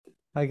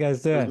How you guys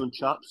How's it doing? going,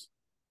 chaps?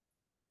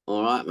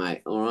 All right,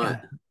 mate. All right.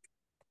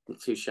 Not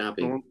too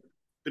shabby. Well,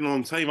 been a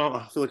long time.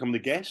 I feel like I'm the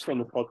guest on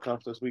the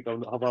podcast this week.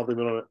 I've hardly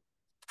been on it.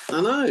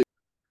 I know.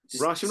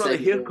 Rash, Just you've not had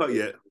a same old haircut thing.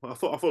 yet. I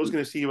thought I was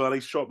going to see you with a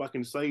nice shot back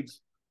in the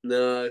sides.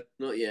 No,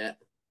 not yet.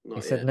 You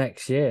Not said yet.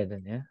 next year,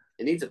 didn't you?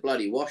 It needs a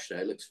bloody wash though.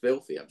 It looks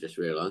filthy. I've just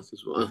realised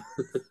as well.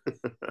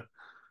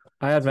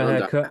 I had my So I'm hair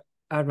done. cut.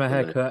 I had my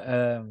hair Monday.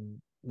 cut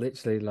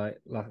literally like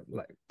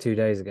 2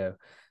 days ago,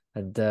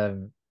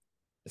 and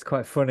it's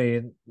quite funny.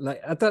 And like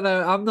I don't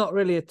know, I'm not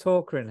really a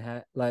talker in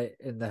hair like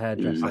in the I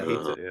hairdresser. hate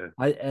No. it.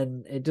 Yeah.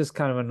 And it just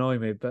kind of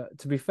annoyed me. But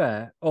to be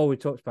fair, all we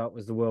talked about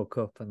was the World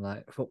Cup and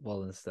like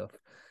football and stuff.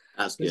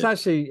 That's It's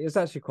good.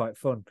 actually quite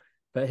fun.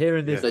 But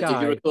hearing this Yeah. So did you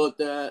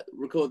guy,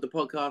 record the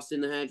podcast in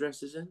the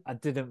hairdressers then? I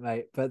didn't,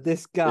 mate. But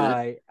this Yeah.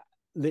 guy,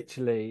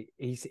 literally,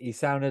 he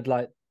sounded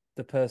like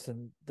the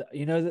person that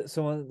that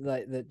someone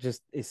like that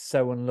just is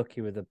so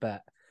unlucky with a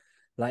bet.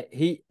 Like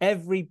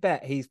every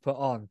bet he's put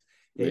on,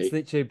 it's Me.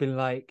 literally been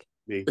like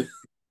Me.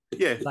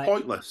 Yeah. like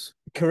Pointless.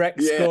 correct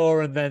Yeah.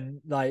 score, and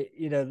then like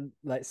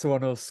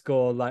someone will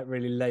score like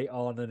really late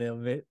on, and he'll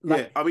miss. Yeah.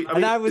 Like, I mean,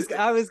 and I was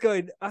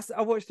going.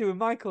 I watched it with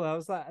Michael. And I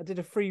was like, I did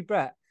a free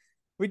bet.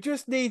 We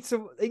just need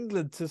some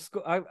England to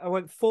score. I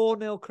went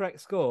 4-0 correct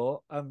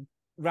score.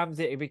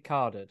 Ramsey to be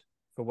carded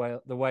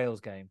for the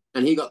Wales game.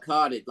 And he got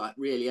carded like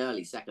really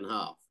early, second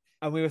half.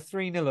 And we were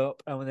 3-0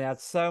 up, and when they had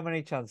so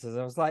many chances,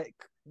 I was like,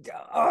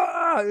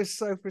 it was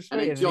so And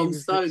frustrating. then And he John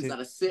was Stones literally, had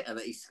a sitter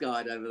that he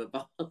skied over the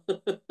bar.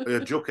 You're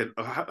joking.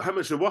 How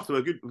much are worth?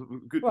 A good.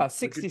 well, A good.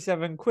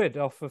 67 quid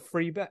off a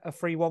free bet, a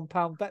free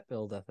 £1 bet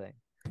build, I think.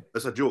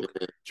 It's a joke.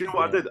 Do you know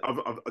what I Yeah.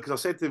 did? Because I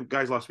said to the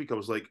guys last week, I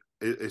was like,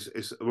 we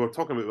were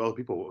talking about with other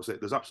people. I was like,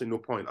 there's absolutely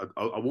no point.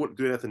 I won't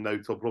do anything now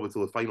till probably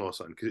till the final or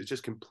something because it's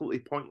just completely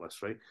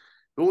pointless, right?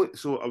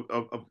 So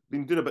I've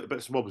been doing a bit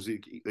of smobs,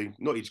 like,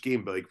 not each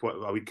game, but like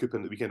what I would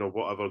coupon the weekend or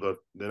whatever the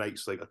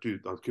nights. Like I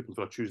coupon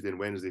for a Tuesday and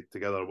Wednesday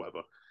together or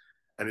whatever,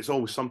 and it's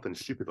always something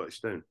stupid like it's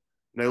down.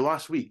 Now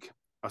last week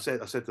I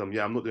said to them,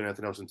 yeah, I'm not doing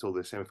anything else until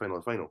the semi final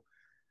and final.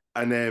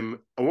 And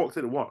I walked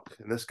into work,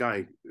 and this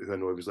guy, who I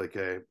know, he was like,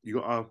 "You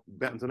got a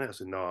bet on tonight?" I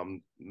said, "No,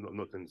 I'm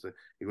not doing it."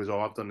 He goes, "Oh,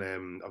 I've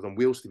done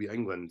Wales to beat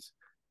England,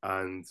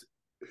 and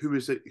who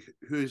is it?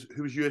 Who's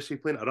USA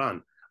playing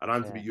Iran?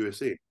 Iran to Yeah. beat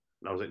USA."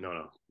 And I was like,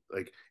 "No."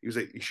 Like he was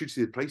like, "You should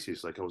see the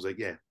prices." Like I was like,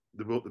 "Yeah,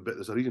 the bit.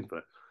 There's a reason for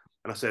it."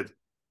 And I said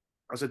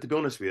to be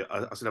honest with you,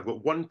 I said I've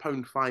got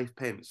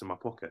 £1.05 in my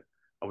pocket.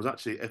 I was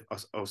actually, if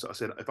I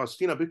said if I'd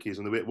seen a bookies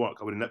on the way to work,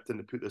 I would have nipped in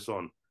to put this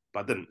on,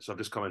 but I didn't. So I've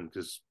just come in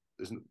because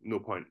there's no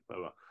point.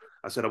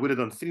 I said I would have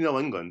done 3-0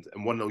 England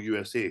and 1-0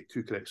 USA,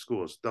 two correct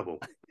scores, double.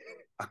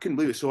 I couldn't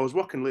believe it. So I was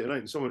working late at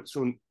night,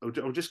 and I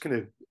was just kind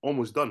of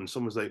almost done.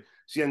 Someone was like,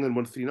 "See, England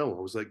won 3-0."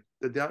 I was like,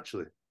 "Did they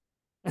actually?"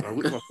 And I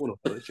looked at my phone.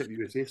 I checked the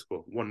USA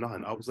score,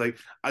 1-0. I was like,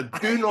 "I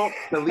do not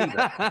believe it.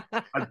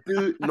 I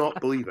do not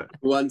believe it."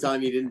 One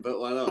time you didn't put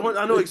one on.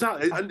 I know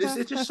exactly, and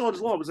it's just sod's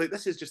law. I was like,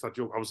 "This is just a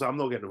joke." I was like, "I'm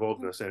not getting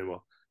involved in this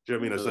anymore." Do you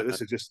know what I mean? It's like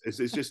this is just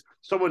it's just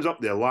someone's up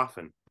there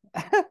laughing.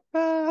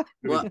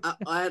 Well,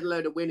 I had a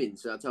load of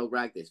winnings, so I told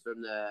Rag this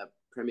from the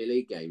Premier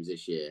League games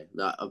this year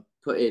that I've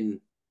put in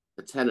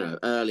a tenner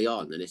early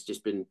on, and it's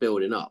just been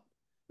building up,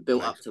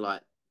 built up Nice. to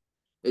like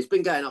it's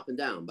been going up and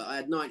down. But I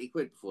had 90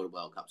 quid before the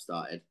World Cup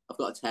started. I've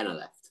got a tenner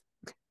left,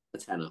 a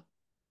tenner.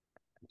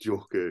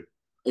 Joker.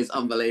 It's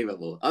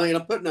unbelievable. I mean, I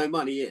put no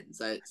money in,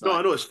 so it's No, I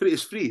like, know it's free.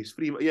 It's free. It's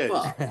free.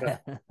 Yeah,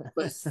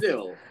 but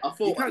still, I you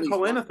thought at can't least call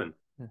one. anything.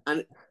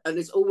 And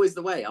it's always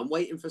the way. I'm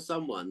waiting for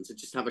someone to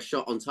just have a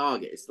shot on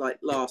target. It's like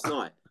last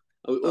night.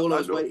 All I I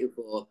was know. waiting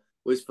for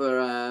was for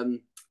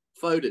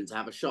Foden to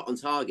have a shot on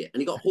target,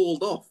 and he got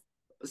hauled off.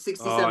 Oh, I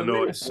 67 know.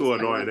 minutes. It's I was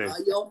so like, annoying. Eh?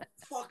 you're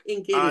fucking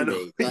I kidding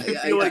know.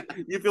 me. Like,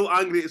 You feel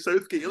angry at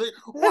Southgate. You're like,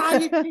 why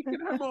are you taking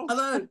him off? I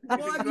know. Why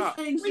have you That.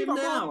 changed Leave him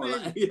him on, now?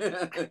 then. Like,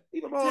 yeah.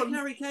 Leave him Take on.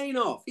 Harry Kane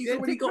off. He's Yeah,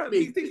 already got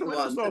me take someone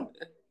else off.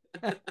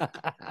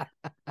 Yeah,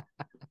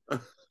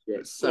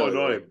 It's so so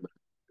annoying. annoying.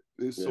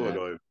 It's so Yeah.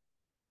 annoying.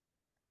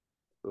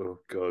 Oh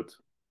God.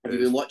 Have you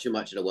been watching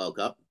much of the World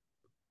Cup?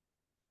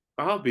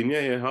 I have been. Yeah,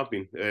 I have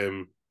been.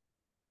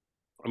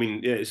 I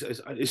mean, yeah,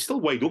 it's still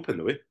wide open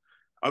though. Eh?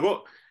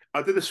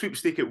 I did a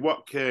sweepstake at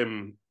work.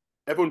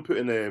 Everyone put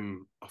in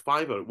a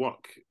fiver at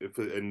work,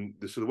 so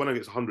the winner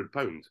gets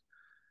 £100.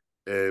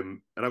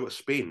 And I got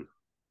Spain.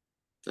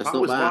 That's That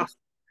not was bad. last.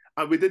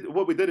 And we did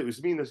what we did. It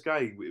was me and this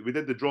guy. We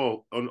did the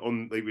draw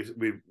on like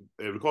we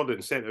recorded it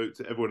and sent it out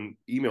to everyone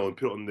email and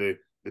put it on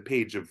the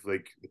page of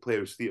like the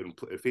Players Theatre and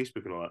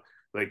Facebook and all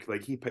that.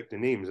 Like he picked the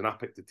names and I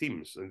picked the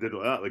teams and did it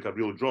like that, like a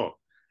real draw.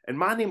 And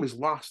my name was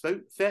last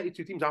out.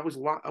 32 teams. I was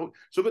last out.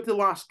 So I got to the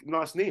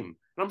last name, and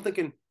I'm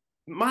thinking,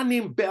 my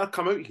name better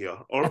come out here,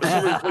 or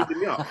someone's winding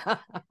me up.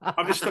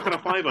 I'm just stuck in a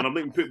fiver, and I'm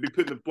not be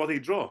putting the bloody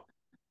draw.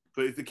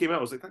 But if it came out,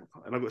 I was like,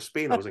 and I got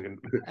Spain. I was thinking,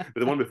 but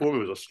the one before me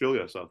was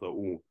Australia, so I thought,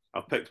 oh,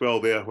 I've picked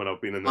well there when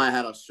I've been in there. I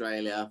had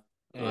Australia.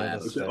 Yeah, I had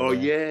that's Australia. Oh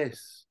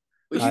yes,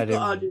 But I you've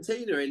got didn't.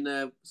 Argentina in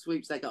the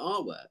sweepstake at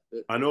our work.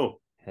 I know.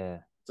 Yeah.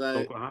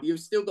 So quite happy. you've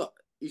still got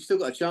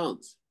a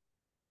chance.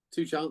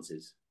 Two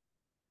chances.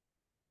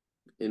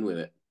 In with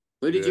it.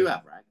 Who did Yeah. you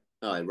have, Rag?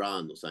 Oh,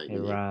 Iran or something.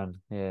 didn't you?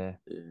 Iran, yeah,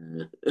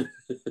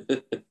 Yeah.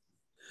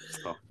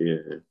 Tough. Yeah.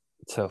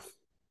 tough.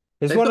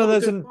 It's They've one got of a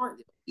those. good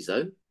fight,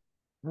 so.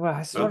 Well,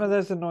 it's Huh? one of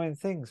those annoying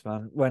things,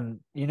 man.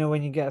 When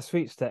when you get a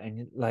sweepstake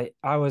and like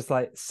I was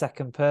like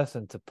second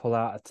person to pull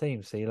out a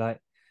team, so you're like,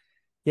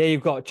 yeah,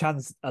 you've got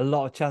a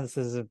lot of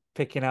chances of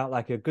picking out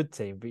like a good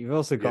team, but you've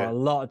also got Yeah. a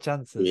lot of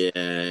chances Yeah, of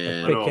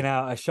yeah. I know. picking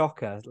out a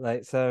shocker. Like,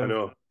 I so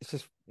know. it's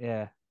just,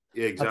 yeah,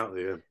 Yeah,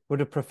 exactly. Yeah.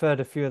 would have preferred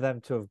a few of them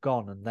to have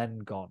gone and then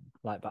gone,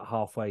 like about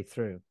halfway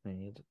through.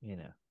 Then you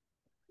know,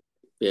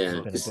 Yeah. been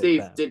a Because bit Steve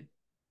better.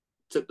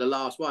 took the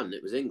last one.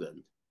 It was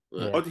England.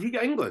 Yeah. Oh, did he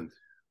get England?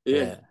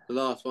 Yeah, the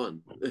last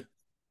one.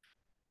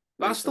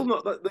 That's still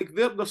not like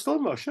they're still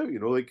not a shout, you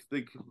know. Like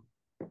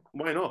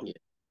why not? Yeah.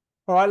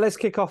 All right, let's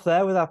kick off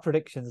there with our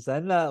predictions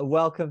then.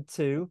 Welcome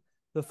to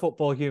the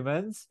Football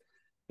Humans.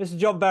 Mr.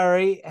 John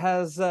Berry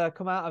has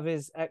come out of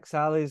his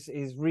exile.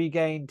 He's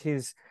regained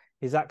his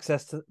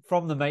access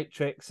from the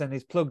Matrix and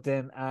he's plugged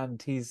in and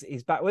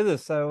he's back with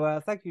us.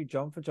 So thank you,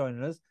 John, for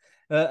joining us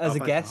as a Thanks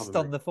for guest having me.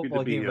 on the Good to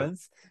Football be here.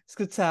 Humans. It's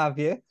good to have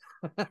you.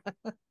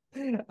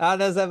 And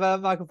as ever,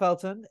 Michael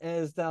Felton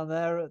is down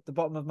there at the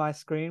bottom of my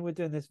screen. We're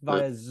doing this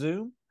via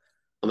Zoom.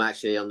 I'm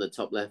actually on the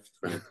top left,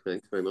 Frank.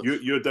 Thanks very much.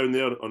 You're down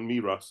there on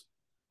me, Russ.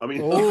 I mean,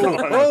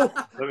 Oh,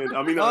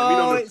 I mean oh,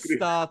 on the it screen.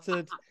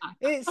 started.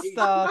 It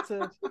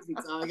started. Easy,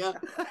 Tiger.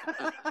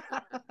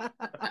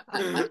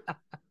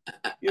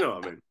 You know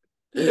what I mean?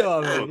 You know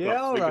what I mean? Oh, Yeah,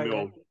 that's all making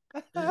right. me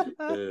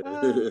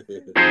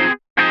Yeah.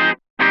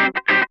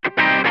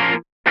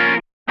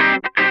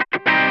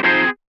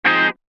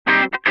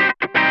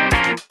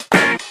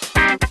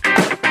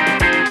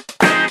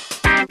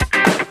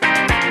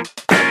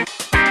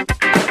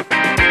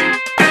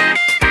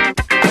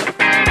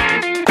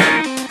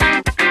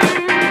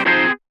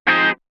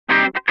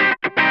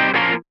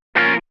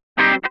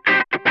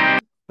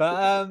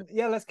 But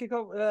yeah, let's kick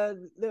off a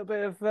little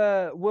bit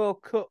of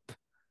World Cup.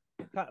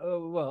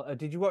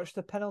 Did you watch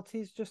the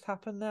penalties just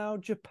happen now?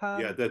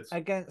 Japan Yeah, I did.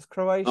 against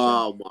Croatia.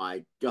 Oh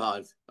my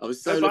god! I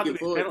was so How bad looking were these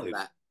forward to penalties?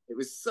 that. It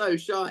was so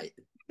shite.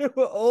 They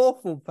were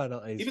awful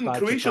penalties. Even by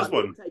Croatia's Japan.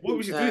 one. What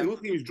was he doing? It looked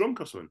like he was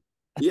drunk or something.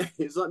 Yeah,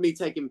 it's like me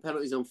taking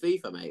penalties on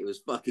FIFA, mate. It was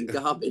fucking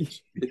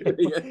garbage.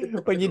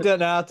 When you don't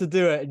know how to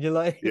do it and you're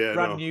like Yeah,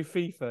 brand no. new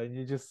FIFA and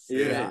you just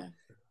Yeah.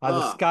 either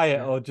Oh, sky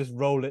it or just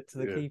roll it to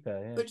the Yeah.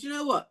 keeper. Yeah. But you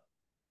know what?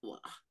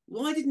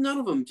 Why did none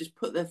of them just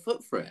put their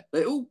foot for it?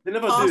 They all They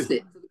never passed do.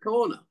 it to the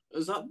corner. I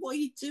was like, what are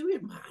you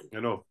doing, man? I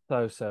know.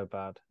 So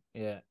bad.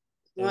 Yeah.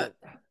 Like,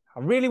 I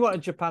really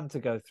wanted Japan to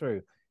go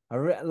through.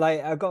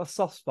 I got a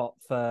soft spot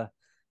for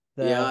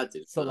the Yeah, I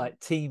did. sort of like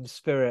team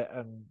spirit,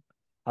 and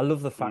I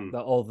love the fact Mm.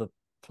 that all the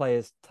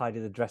players tidy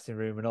the dressing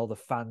room and all the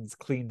fans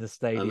clean the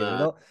stadium and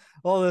know.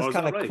 all those Oh, is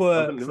kind that of right? I didn't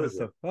quirks and realise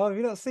stuff. Oh, have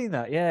you not seen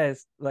that? Yeah,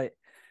 it's like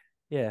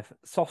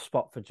soft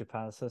spot for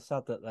Japan. So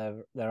sad that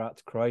they're out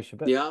to Croatia.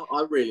 But yeah,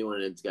 I really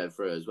wanted him to go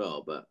through as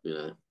well, but you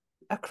know,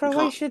 are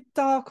Croatia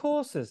dark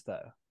horses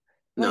though?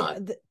 no.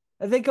 Like,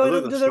 are they going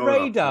look, under they're the strong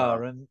enough,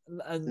 radar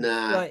nah. and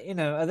Nah. like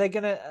are they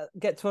gonna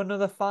get to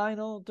another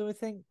final? Do we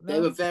think? They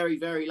No? were very,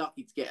 very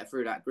lucky to get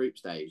through that group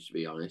stage, to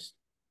be honest.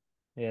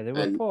 Yeah, they were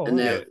And poor. and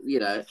weren't they're, you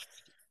know,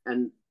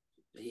 and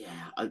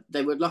yeah,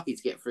 they were lucky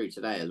to get through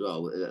today as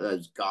well with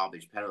those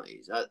garbage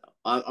penalties.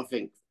 I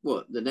think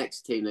the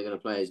next team they're going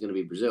to play is going to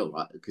be Brazil,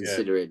 right?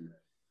 Considering,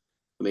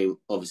 I mean,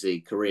 obviously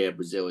Korea,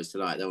 Brazil is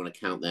tonight. They want to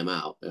count them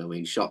out. I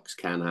mean, shocks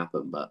can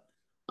happen, but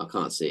I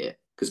can't see it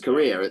because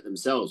Korea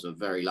themselves are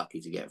very lucky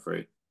to get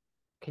through.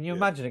 Can you Yeah.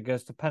 imagine it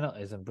goes to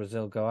penalties and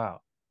Brazil go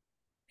out?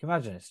 Can you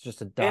imagine it's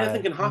just a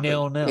Anything dire can happen.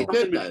 0-0? It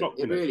could be though. shocked,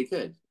 It wouldn't it? really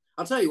could.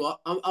 I'll tell you what.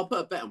 I'll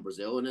put a bet on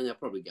Brazil, and then they'll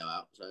probably go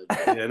out. So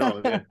Yeah,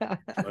 no, yeah. I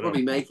know.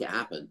 probably make it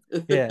happen.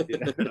 Yeah.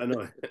 Yeah, I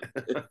know.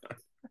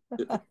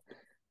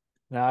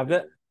 No,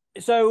 but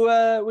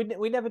so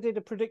we never did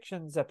a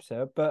predictions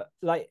episode, but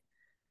like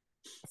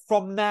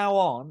from now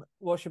on,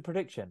 what's your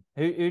prediction?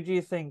 Who do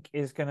you think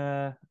is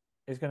gonna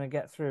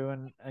get through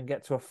and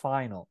get to a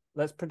final?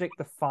 Let's predict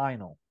the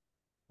final.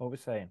 What are we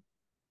saying?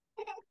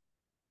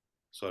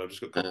 Sorry, I've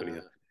just got company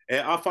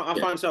here. I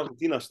fancy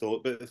Argentina still,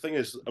 but the thing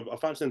is, I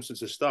fancy them since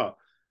the start.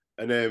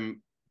 And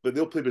but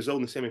they'll play Brazil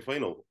in the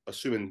semi-final,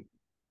 assuming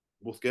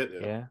both get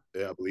there.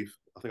 Yeah. I believe.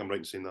 I think I'm right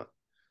in saying that.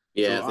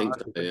 Yeah, So I think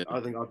so. Yeah. I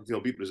think Argentina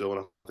will beat Brazil,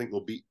 and I think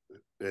they'll beat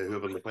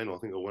whoever in the final. I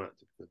think they'll win it.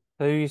 So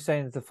who are you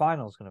saying the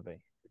final's going to be?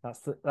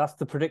 That's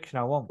the prediction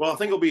I want. Well, I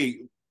think it'll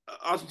be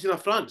Argentina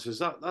France.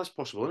 That's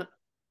possible, isn't it?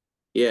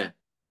 Yeah,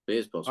 it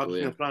is possible.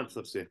 Argentina Yeah. France.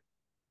 Let's say.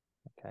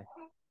 Okay.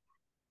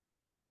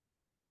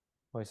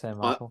 What are you saying,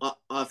 Michael?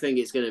 I think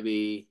it's going to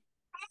be.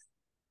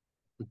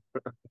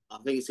 I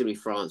think it's going to be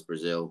France,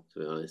 Brazil. To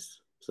be honest,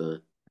 so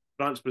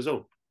France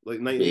Brazil, like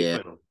 98 Yeah.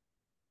 final.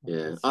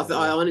 yeah,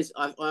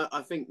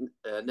 I think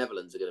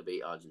Netherlands are going to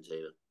beat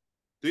Argentina.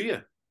 Do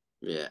you?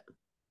 Yeah,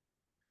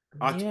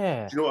 Yeah. Do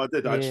you know what I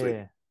did actually?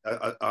 Yeah.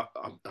 I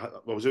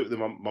was out with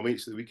my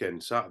mates at the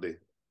weekend, Saturday.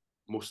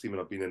 Most steaming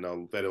I've been in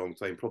a very long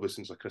time, probably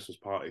since a Christmas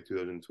party,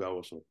 2012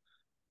 or so.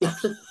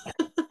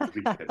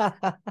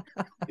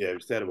 Yeah, it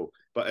was terrible.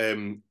 But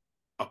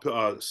I put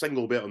a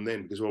single bet on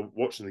them because we were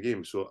watching the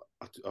game. So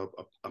I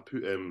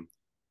put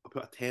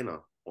a tenner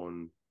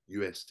on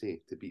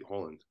USA to beat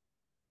Holland.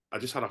 I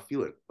just had a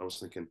feeling. I was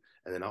thinking,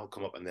 and then I'll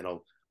come up, and then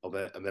I'll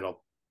bet, and then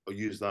I'll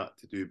use that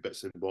to do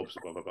bits and bobs,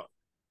 blah blah blah.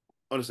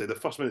 Honestly, the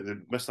first minute they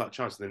missed that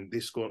chance, and then they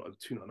scored a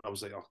 2-0, and I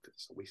was like, oh,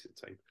 it's a waste of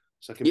time.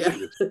 So I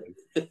completely.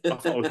 I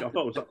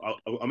thought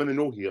I'm in the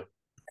know here.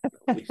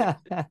 But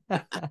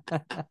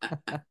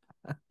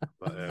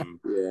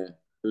yeah.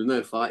 There was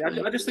no fight.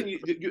 I just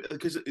think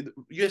because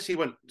USA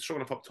went strong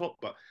enough up top,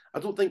 but I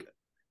don't think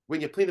when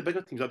you're playing the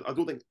bigger teams, I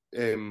don't think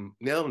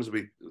Netherlands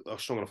are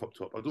strong enough up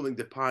top. I don't think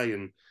Depay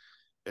and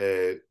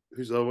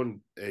who's the other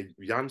one,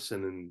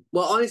 Janssen and.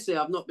 Well, honestly,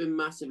 I've not been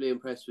massively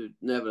impressed with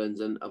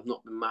Netherlands, and I've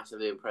not been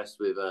massively impressed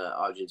with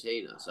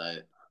Argentina. So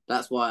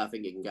that's why I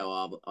think it can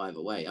go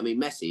either way. I mean,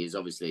 Messi has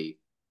obviously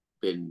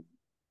been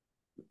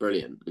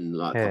brilliant in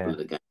like a couple of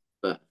the games,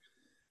 but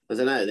I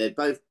don't know. They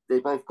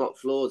both got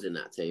flaws in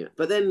that team.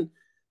 But then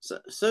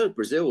so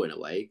Brazil in a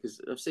way, because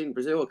I've seen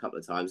Brazil a couple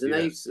of times, and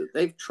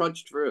they've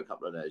trudged through a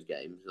couple of those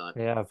games. Like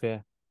and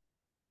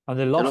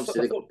they lost. And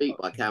obviously, they got beat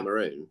by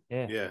Cameroon.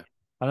 Yeah.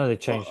 I know they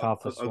changed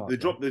half the squad. They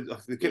dropped. They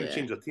couldn't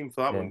change their team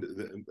for that one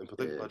in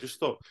particular. Yeah. I just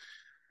thought.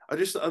 I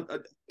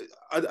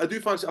do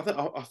fancy. I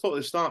thought at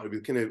the start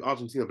with kind of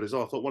Argentina,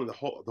 Brazil. I thought one of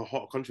the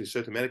hot countries,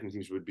 South American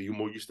teams, would be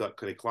more used to that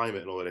kind of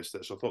climate and all the rest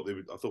of it. So I thought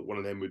I thought one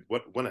of them would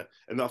win it.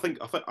 And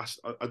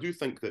I do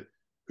think that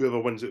whoever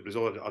wins it,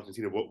 Brazil or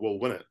Argentina, will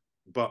win it.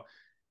 But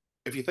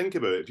if you think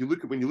about it,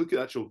 when you look at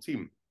the actual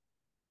team,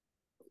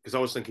 because I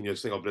was thinking, you're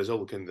saying,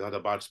 Brazil they had a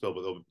bad spell,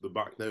 but they're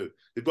back now.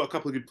 They've got a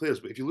couple of good players,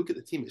 but if you look at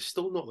the team, it's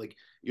still not like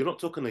you're not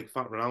talking like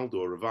Fat Ronaldo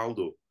or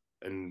Rivaldo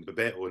and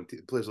Bebeto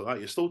and players like that.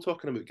 You're still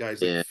talking about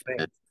guys like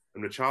Fred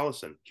and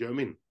Richarlison. Do you know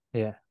what I mean?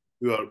 Yeah.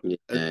 Who are in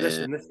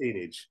this day and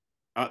age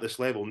at this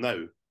level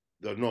now?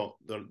 They're not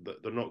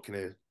kind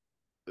of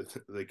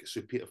like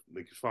superior,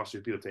 like far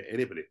superior to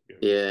anybody. You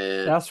know?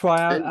 Yeah. That's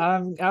why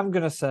I'm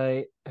gonna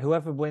say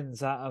whoever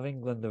wins out of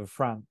England and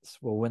France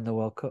will win the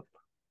World Cup.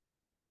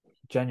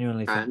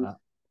 Genuinely think that.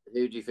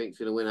 Who do you think's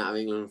going to win out of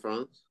England and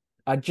France?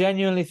 I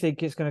genuinely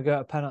think it's going to go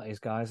to penalties,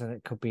 guys, and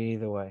it could be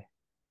either way.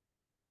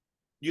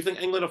 You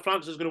think England or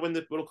France is going to win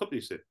the World Cup, do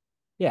you say?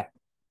 Yeah.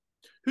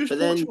 Who's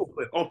Portugal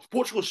playing? Oh,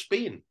 Portugal,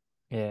 Spain.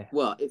 Yeah.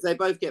 Well, if they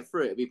both get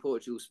through, it'll be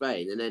Portugal,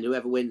 Spain, and then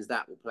whoever wins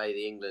that will play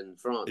the England,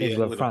 France.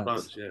 England,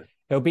 France. Yeah.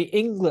 It'll be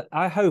England.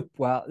 I hope.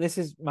 Well, this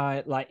is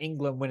my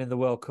England winning the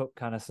World Cup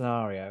kind of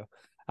scenario.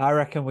 I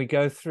reckon we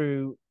go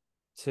through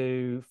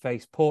to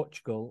face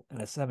Portugal in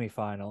a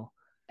semi-final.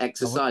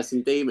 Exercise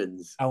some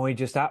demons. And we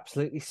just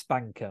absolutely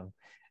spank them.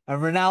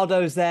 And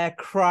Ronaldo's there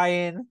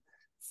crying,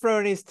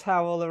 throwing his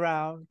towel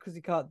around because he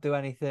can't do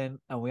anything.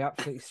 And we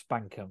absolutely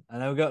spank him. And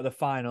then we go to the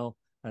final,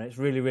 and it's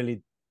really,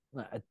 really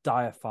a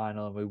dire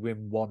final, and we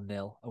win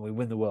 1-0, and we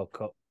win the World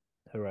Cup.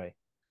 Hooray.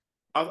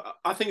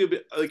 I think it'd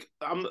be like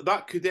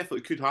that could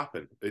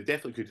happen. It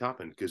definitely could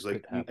happen because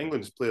like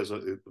England's players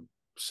are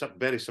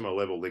very similar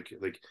level. Like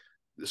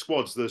the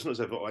squads, there's not as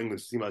if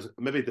England's team has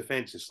maybe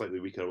defence is slightly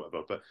weaker or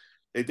whatever, but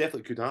it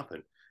definitely could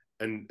happen.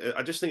 And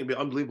I just think it'd be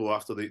unbelievable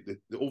after the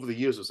over the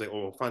years. It's like,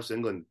 oh, fancy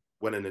England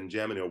winning in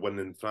Germany or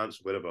winning in France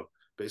or whatever.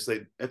 But it's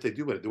like if they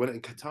do win it, they win it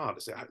in Qatar.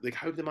 It's like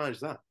how do they manage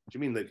that? Do you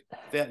mean like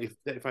 30,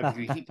 35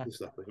 degree heat and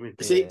stuff? Like, I mean,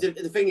 see,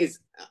 the thing is,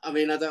 I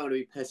mean, I don't want to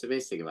be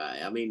pessimistic about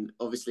it. I mean,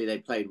 obviously they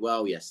played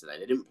well yesterday.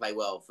 They didn't play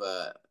well for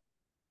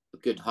a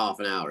good half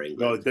an hour.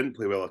 England. No, they didn't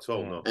play well at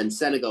all. No. And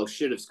Senegal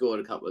should have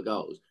scored a couple of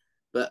goals.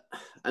 But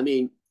I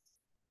mean,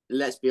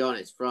 let's be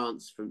honest,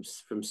 France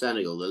from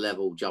Senegal, the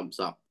level jumps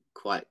up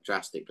quite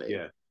drastically.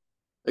 Yeah.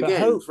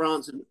 Again,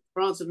 France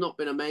have not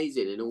been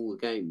amazing in all the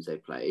games they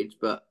played,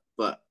 but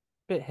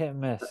bit hit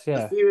and miss.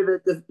 Yeah.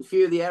 A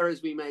few of the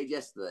errors we made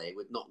yesterday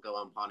would not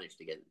go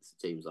unpunished against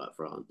teams like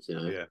France. You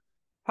know. Yeah.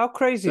 How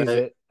crazy is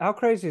it? How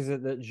crazy is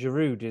it that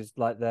Giroud is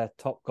like their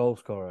top goal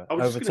scorer,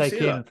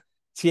 overtaking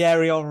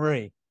Thierry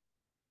Henry?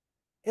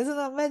 Isn't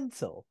that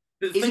mental?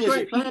 The thing is,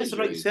 he gets the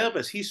right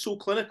service. He's so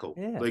clinical.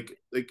 Yeah. Like,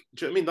 do you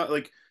know what I mean? That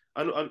like.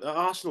 And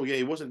Arsenal,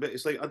 he wasn't. But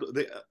it's like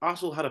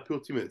Arsenal had a poor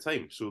team at the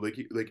time, so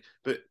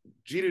but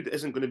Giroud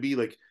isn't going to be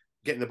like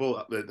getting the ball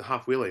at the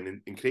halfway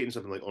line and creating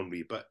something like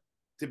Henry. But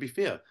to be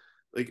fair,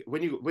 like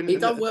when he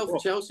done well for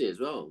Chelsea as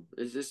well.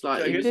 It's just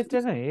like he did,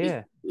 didn't he?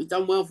 Yeah, he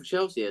done well for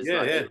Chelsea.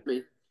 I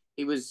mean,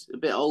 he was a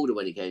bit older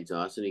when he came to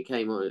us, and he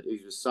came on.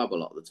 He was sub a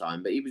lot of the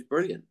time, but he was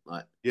brilliant.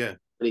 Like when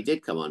he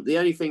did come on. The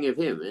only thing of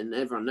him, and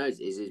everyone knows,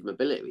 is his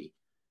mobility.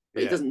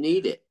 But he doesn't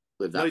need it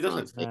with that. No, he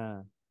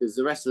doesn't. Because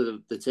the rest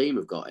of the team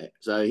have got it.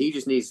 So he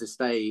just needs to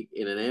stay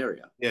in an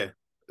area. Yeah, in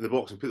the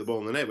box and put the ball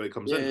in the net when it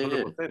comes in.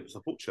 100%. It's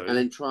a poacher. And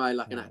then try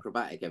like an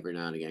acrobatic every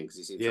now and again because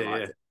he seems to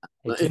like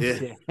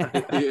it.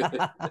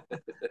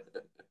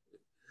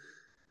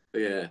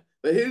 Yeah.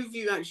 But who have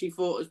you actually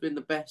thought has been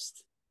the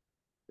best,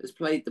 has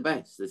played the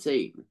best, the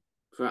team?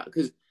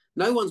 Because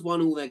no one's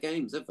won all their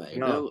games, have they?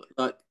 No.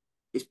 Like,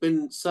 it's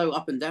been so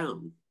up and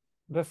down.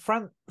 But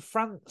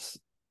France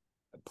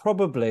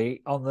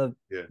probably on the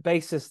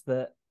basis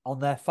that on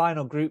their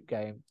final group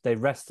game, they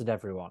rested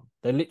everyone.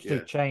 They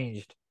literally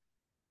changed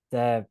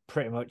their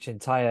pretty much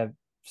entire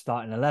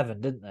starting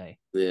 11, didn't they?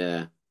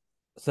 Yeah.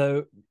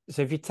 So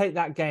if you take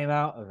that game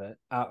out of it,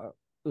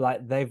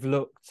 like they've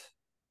looked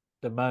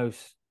the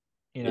most,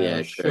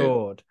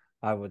 assured,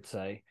 I would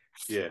say.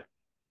 Yeah.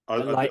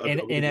 Like I would in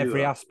agree with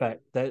every that.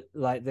 aspect, that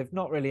like they've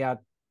not really had,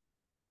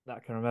 that I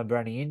can remember,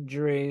 any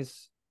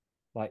injuries.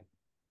 Like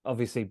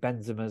obviously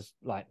Benzema's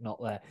like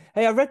not there.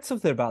 Hey, I read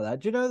something about that.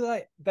 Do you know that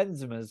like,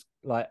 Benzema's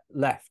like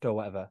left or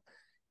whatever?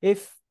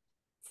 If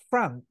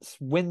France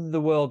win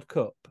the World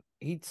Cup,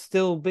 he'd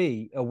still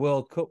be a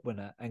World Cup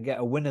winner and get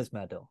a winner's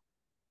medal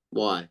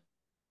Why?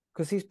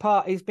 because he's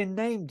been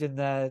named in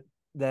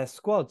their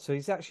squad, so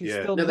he's actually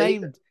Yeah. still No, but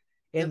named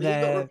in he got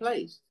their.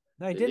 replaced.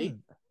 No, he didn't he?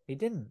 didn't. He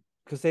didn't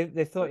because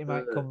they thought he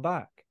might come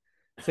back.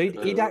 So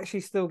he'd Uh,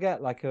 actually still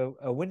get like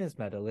a winner's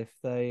medal if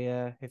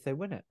they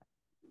win it.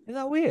 Isn't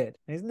that weird?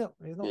 He's not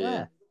yeah,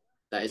 there.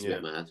 that is a Yeah.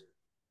 bit mad.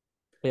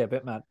 Yeah, a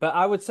bit mad. But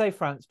I would say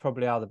France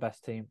probably are the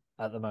best team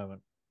at the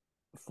moment,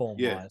 form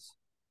wise.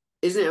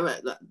 Isn't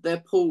it their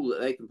pool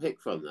that they can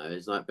pick from though?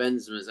 Is like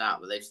Benzema's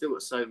out, but they've still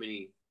got so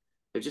many.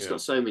 They've just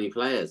got so many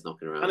players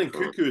knocking around. And then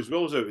Cuckoo as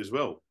well is out as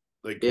well.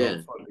 Like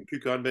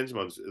Cuckoo and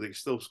Benzema, like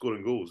still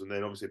scoring goals, and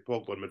then obviously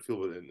Pogba in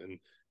midfield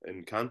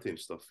and Kante and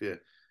stuff. Yeah.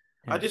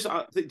 I to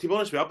be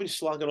honest with you, I've been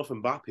slagging off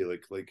Mbappe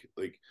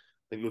like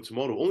no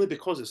tomorrow, only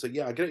because it's like,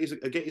 yeah, I get he's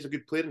a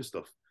good player and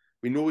stuff.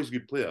 We know he's a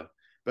good player,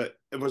 but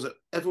it was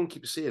everyone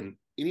keeps saying, and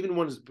even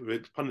ones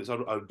pundits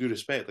I do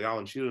respect, like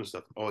Alan Shearer and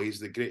stuff. Oh, he's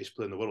the greatest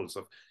player in the world and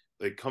stuff.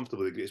 Like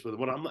comfortably the greatest player in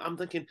the world. I'm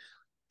thinking,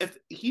 if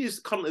he is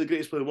currently the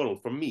greatest player in the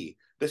world, for me,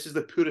 this is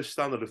the purest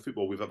standard of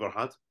football we've ever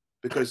had.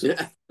 Because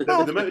the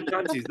amount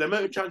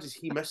of chances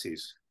he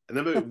misses, and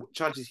the amount of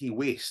chances he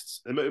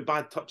wastes, the amount of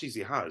bad touches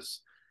he has,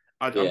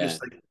 I'm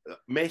just like,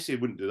 Messi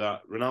wouldn't do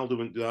that, Ronaldo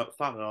wouldn't do that,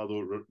 Fat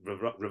Ronaldo,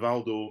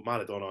 Rivaldo,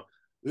 Maradona,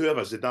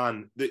 whoever,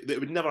 Zidane, that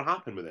would never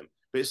happen with him.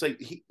 But it's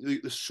like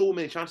there's so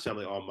many chances. I'm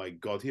like, oh my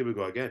god, here we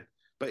go again.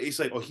 But it's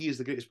like, oh, he is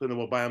the greatest player in the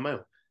world by a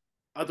mile.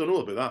 I don't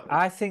know about that.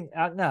 I think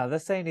no, they're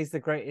saying he's the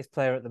greatest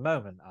player at the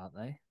moment, aren't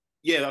they?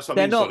 Yeah, that's what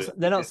I mean.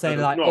 They're not saying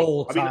like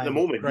all time. I mean, at the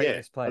moment,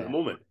 greatest player. At the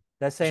moment,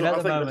 they're saying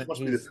at the moment this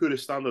must be the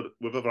purest standard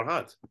we've ever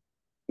had.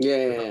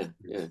 Yeah.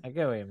 I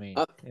get what you mean.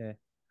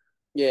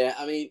 Yeah.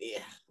 I mean,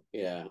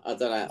 yeah. I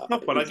don't know.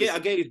 Tough, but I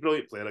get he's a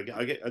brilliant player. I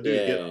do get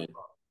that.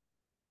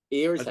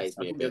 He irritates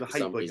me a bit for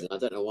some reason. I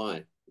don't know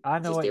why. I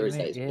know what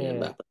irritates you mean.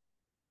 me.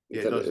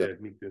 Yeah, it does. Yeah,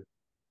 me too.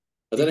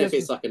 I don't know if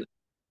it's like an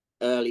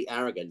early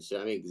arrogance. You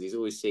know what I mean? Because he's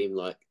always seemed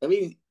like. I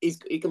mean,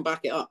 he can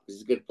back it up because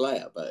he's a good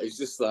player, but it's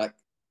just like,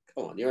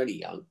 come on, you're only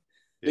young.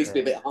 At least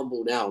be a bit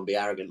humble now and be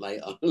arrogant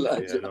later.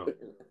 No.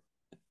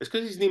 It's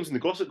because his name's in the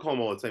gossip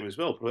column all the time as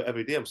well. Probably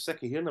every day. I'm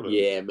sick of hearing about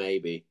it. Yeah,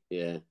 maybe.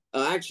 Yeah.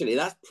 Actually,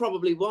 that's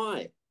probably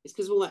why. It's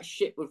because of all that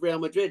shit with Real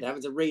Madrid,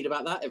 having to read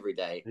about that every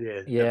day.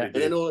 Yeah. And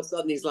then all of a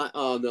sudden he's like,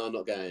 oh, no, I'm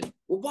not going.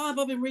 Well, why have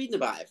I been reading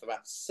about it for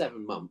about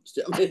 7 months?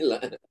 Do you know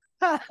what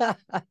I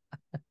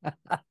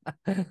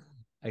mean?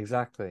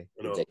 Exactly.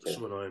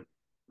 So annoying.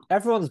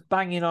 Everyone's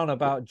banging on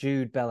about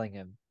Jude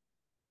Bellingham.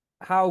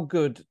 How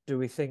good do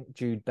we think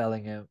Jude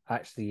Bellingham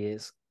actually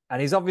is?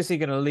 And he's obviously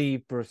going to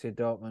leave Borussia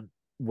Dortmund.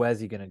 Where's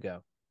he going to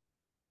go?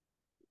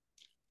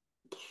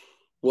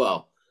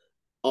 Well,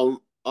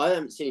 I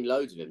haven't seen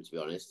loads of him, to be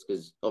honest,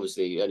 because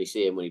obviously you only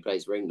see him when he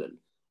plays for England.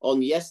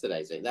 On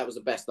yesterday's thing, that was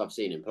the best I've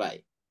seen him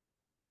play.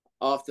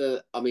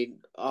 After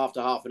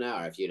half an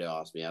hour, if you'd have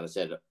asked me, I'd have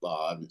said, well,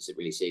 I haven't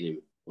really seen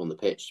him on the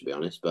pitch, to be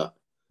honest. But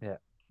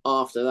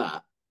after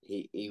that,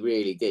 he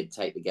really did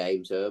take the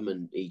game to him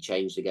and he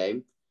changed the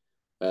game.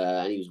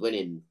 And he was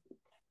winning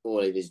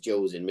all of his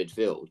duels in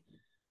midfield.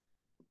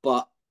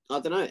 But I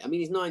don't know. I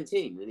mean, he's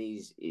 19 and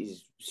he's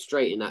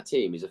straight in that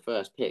team. He's a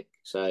first pick.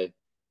 So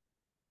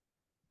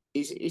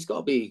he's got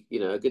to be,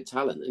 a good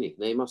talent, isn't he?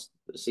 They must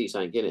see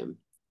something in him.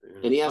 Yeah.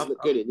 And he has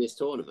looked good in this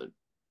tournament.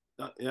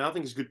 Yeah, I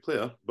think he's a good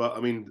player. But,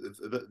 I mean,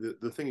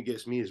 the thing that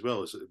gets me as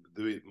well is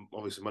the way,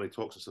 obviously, money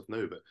talks and stuff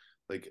now, but,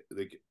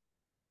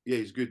 yeah,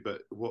 he's good,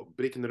 but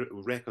breaking the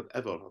record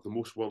ever of the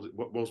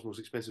world's most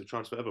expensive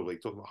transfer ever,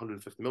 like talking about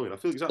 150 million. I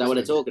feel exactly. That's what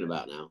they're talking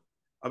about now.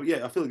 I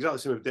feel exactly the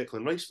same with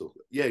Declan Rice though.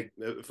 Yeah, do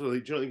you not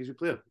think he's a good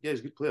player? Yeah,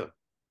 he's a good player,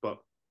 but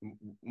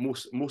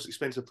most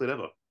expensive player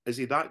ever. Is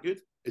he that good?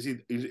 Is he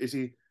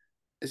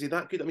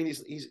that good? I mean,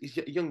 he's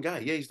a young guy.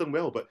 Yeah, he's done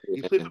well, but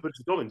he played for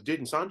Borussia Dortmund.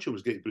 Jadon Sancho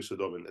was great at Borussia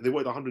Dortmund, and they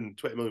wanted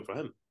 120 million for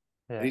him,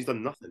 and he's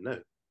done nothing now.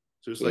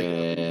 So it's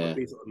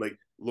like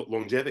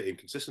longevity and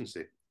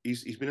consistency.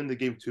 He's been in the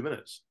game 2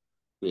 minutes.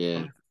 Yeah,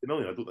 150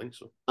 million. I don't think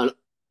so.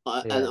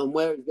 And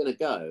where he's going to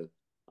go,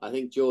 I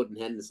think Jordan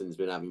Henderson's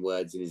been having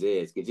words in his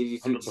ears. Did you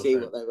see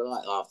what they were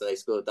like after they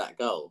scored that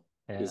goal?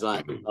 Yeah. He's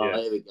like, oh,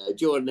 here we go.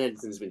 Jordan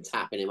Henderson's been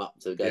tapping him up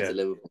to go to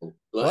Liverpool.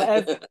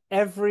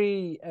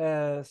 Every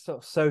sort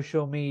of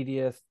social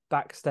media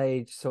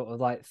backstage sort of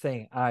like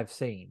thing I've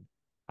seen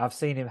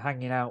him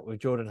hanging out with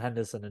Jordan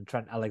Henderson and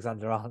Trent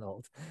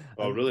Alexander-Arnold.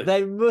 Oh, really?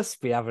 They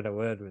must be having a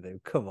word with him.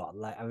 Come on.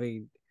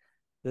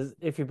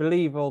 If you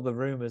believe all the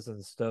rumours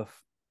and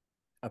stuff,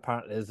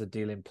 apparently there's a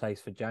deal in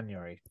place for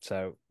January.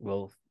 So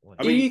we'll.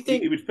 I Do mean, you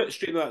think he would fit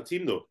straight into that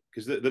team though,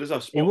 because there is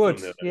a spot He for would.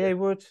 him there. Yeah, he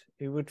would.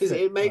 He would. because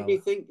fit it made me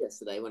well. think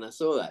yesterday when I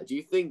saw that. Do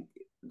you think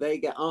they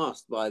get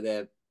asked by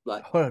their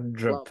like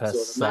 100%. clubs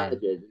or the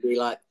manager to be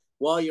like,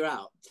 while you're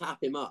out,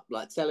 tap him up,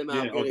 like tell him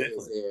how good it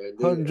is here.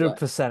 And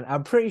 100%.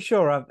 I'm pretty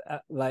sure I've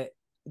like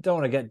don't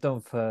want to get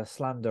done for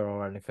slander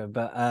or anything,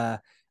 but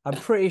I'm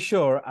pretty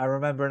sure I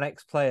remember an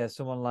ex-player,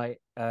 someone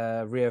like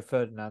Rio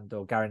Ferdinand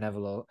or Gary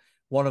Neville, or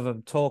one of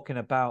them talking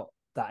about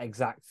that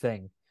exact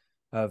thing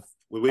of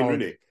With Wayne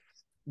Rooney.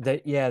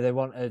 They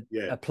wanted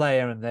a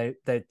player and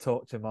they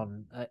talked to him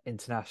on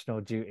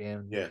international duty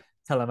and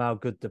tell him how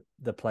good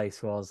the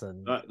place was.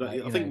 And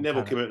I think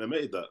Neville came out and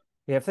admitted that.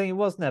 Yeah, I think it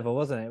was Neville,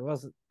 wasn't it? It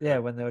was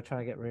when they were trying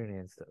to get Rooney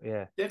and stuff.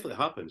 Yeah, definitely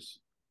happens.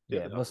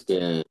 It must.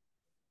 Yeah,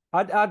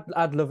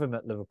 I'd love him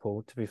at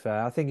Liverpool. To be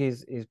fair, I think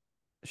he's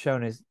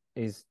shown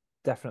he's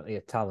definitely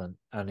a talent,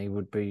 and he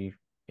would be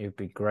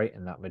great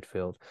in that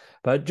midfield.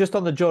 But just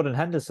on the Jordan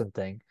Henderson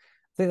thing,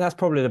 I think that's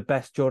probably the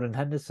best Jordan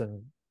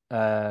Henderson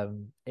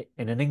in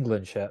an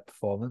England shirt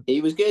performance.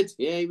 He was good.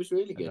 Yeah, he was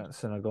really good at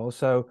Senegal.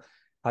 So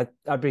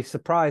I'd be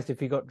surprised if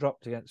he got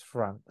dropped against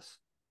France.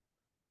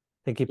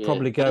 I think he'd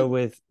probably go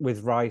with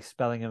Rice,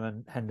 Bellingham,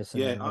 and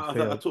Henderson. Yeah, I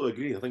totally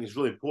agree. I think it's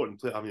really important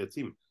to having a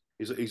team.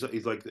 He's like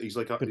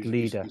a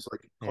leader. He's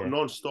like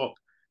non-stop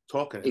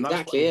talking. And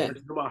exactly. That's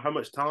no matter how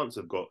much talent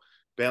they've got,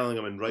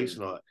 Bellingham and Rice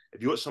and all that.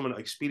 If you got someone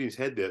experienced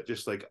head there,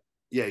 just like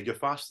you're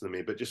faster than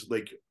me, but just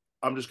like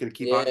I'm just going to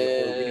keep at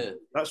it.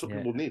 That's what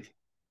people need.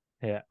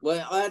 Yeah.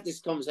 Well, I had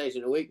this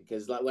conversation a week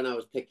because, like, when I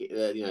was picking,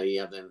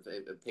 you have them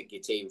pick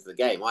your team for the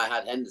game. I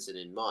had Henderson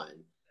in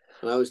mind,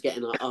 and I was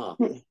getting like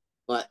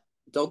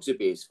dogs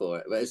abuse for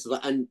it. But it's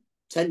like, and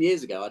 10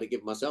 years ago, I'd have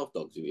given myself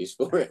dogs abuse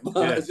for it. But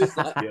I was just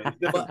like,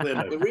 but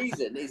the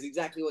reason is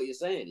exactly what you're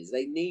saying: is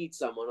they need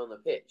someone on the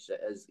pitch that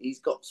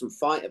he's got some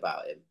fight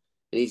about him,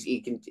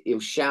 and he'll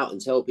shout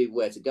and tell people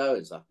where to go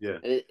and stuff. Yeah.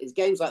 And it's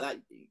games like that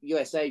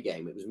USA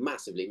game. It was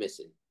massively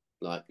missing.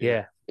 Like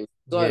it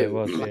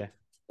was.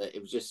 It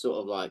was just sort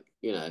of like,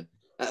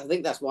 I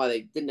think that's why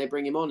they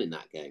bring him on in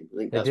that game. I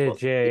think that's what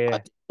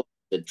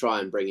to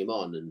try and bring him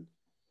on, and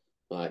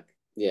like,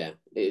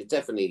 it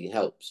definitely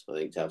helps. I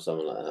think to have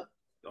someone like that.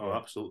 Oh,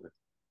 absolutely.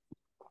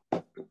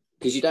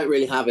 Because you don't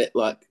really have it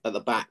like at the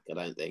back. I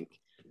don't think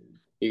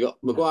you got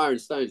Maguire and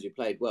Stones who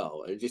played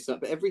well, and just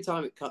but every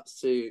time it cuts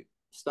to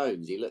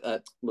Stones, you look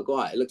at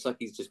Maguire. It looks like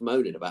he's just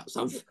moaning about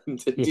something.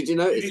 Did you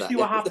notice? Did you see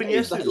what happened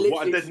yesterday?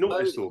 What I did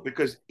notice though,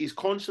 because he's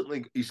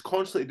constantly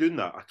doing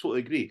that. I totally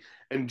agree.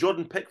 And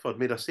Jordan Pickford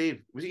made a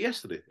save. Was it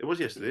yesterday? It was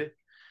yesterday.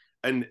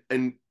 And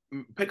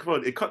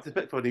Pickford, it cut to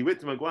Pickford, and he went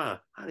to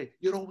Maguire. Harry,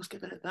 you're always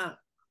giving it that.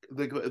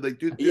 You're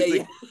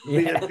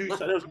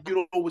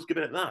always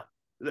giving it that.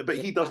 But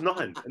he does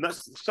nothing, and that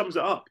sums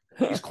it up.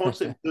 He's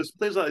constantly. There's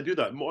players that do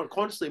that,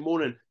 constantly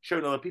moaning,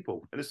 shouting at other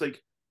people, and it's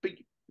like, but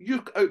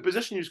you're out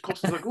position. You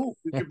cost us a goal.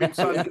 You've been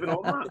giving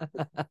all that.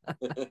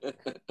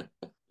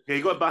 Yeah,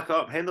 you got to back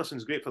up.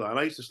 Henderson's great for that, and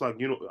I used to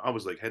slag. I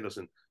was like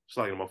Henderson,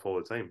 slagging him off all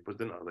the time, but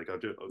didn't I? Like I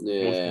do. Most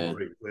people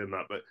right playing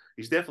that, but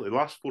he's definitely the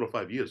last 4 or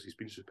 5 years. He's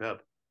been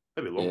superb.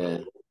 Maybe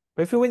longer.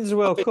 But if he wins the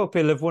World Cup,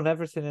 he'll have won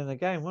everything in the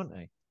game, won't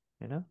he?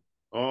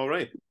 All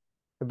right.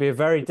 He'll be a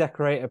very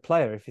decorated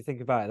player if you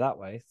think about it that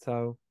way.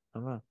 So, I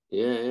don't know.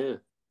 Yeah.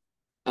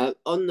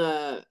 On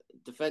the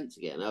defence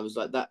again, I was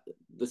like that.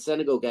 The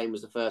Senegal game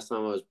was the first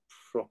time I was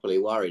properly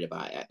worried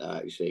about it,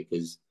 actually,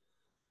 because,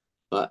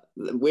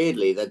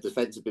 weirdly, their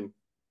defence had been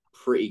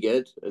pretty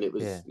good, and it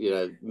was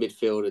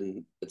midfield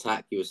and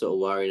attack you were sort of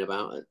worrying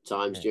about at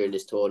times during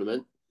this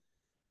tournament.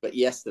 But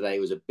yesterday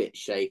was a bit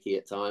shaky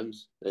at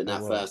times in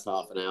that first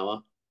half an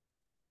hour.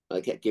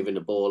 I kept giving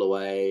the ball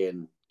away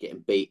and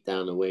getting beat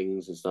down the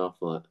wings and stuff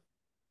like.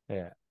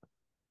 Yeah.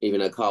 Even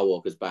though Kyle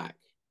Walker's back.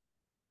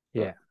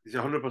 Yeah. He's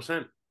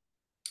 100%.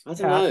 I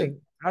don't know.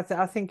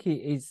 I think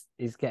he's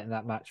getting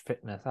that match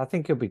fitness. I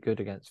think he'll be good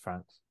against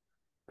France.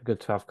 Be good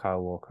to have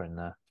Kyle Walker in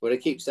there. Well, they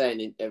keep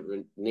saying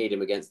everyone need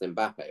him against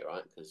Mbappe,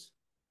 right? Because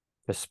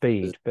for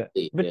speed, but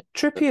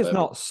Trippier's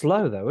not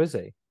slow though, is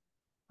he?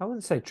 I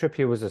wouldn't say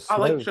Trippier was a slow. I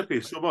like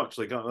Trippier so much.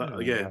 Like,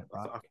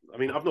 I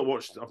mean, I've not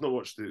watched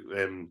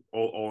the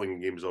all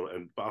England games on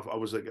it, but I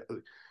was like,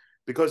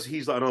 because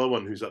he's like another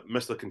one who's like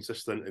Mr.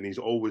 Consistent, and he's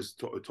always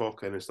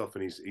talking and stuff,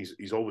 and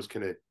he's always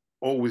kind of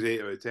always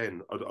 8 out of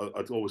 10.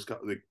 I'd always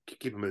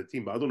keep him in the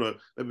team, but I don't know.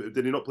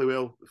 Did he not play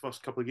well the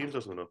first couple of games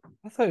or something?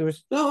 I thought he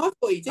was. No, I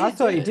thought he did. I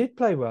thought he did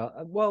play well.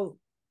 Well,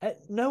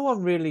 no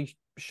one really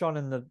shone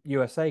in the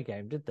USA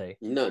game, did they?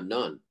 No,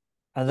 none.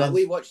 And then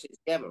we watched it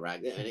together,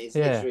 Rag, and it's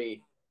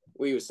literally.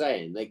 We were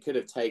saying they could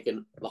have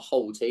taken the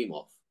whole team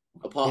off,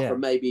 apart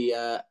from maybe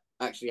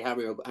actually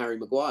Harry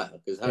Maguire,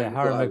 because Harry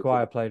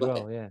Maguire played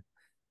well, yeah.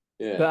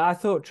 But I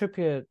thought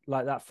Trippier,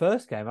 like that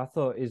first game, I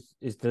thought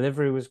his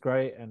delivery was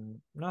great,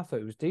 and I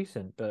thought it was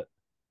decent. But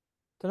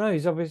I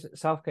don't know.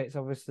 Southgate's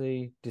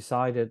obviously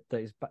decided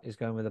that he's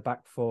going with a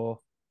back four,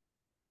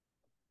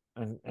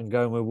 and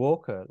going with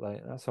Walker.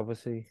 Like that's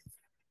obviously.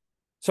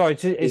 Sorry,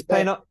 he's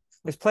playing up.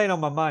 it's playing on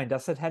my mind. I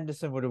said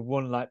Henderson would have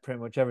won like pretty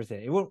much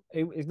everything. He won't.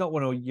 He's not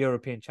won a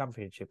European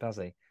Championship, has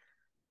he?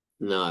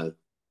 No.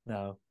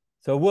 No.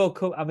 So World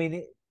Cup. I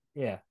mean,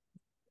 you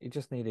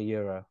just need a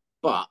Euro.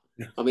 But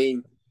I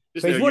mean,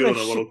 just need a Euro and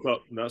a World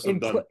Cup, and that's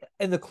done.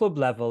 In the club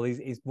level,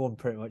 he's won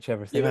pretty much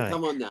everything. Yeah, but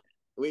come on now.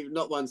 We've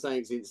not won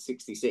something since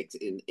 '66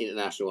 in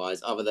international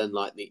wise, other than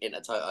like the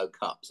Intertoto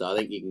Cup. So I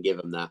think you can give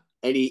them that.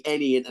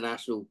 Any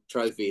international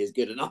trophy is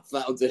good enough.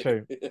 That'll do.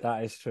 True.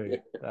 That is true.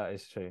 That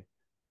is true.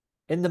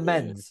 In the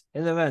men's,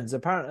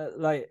 apparently,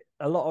 like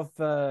a lot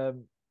of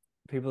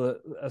people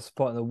that are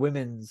supporting the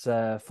women's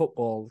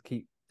football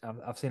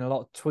I've seen a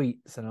lot of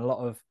tweets and a lot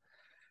of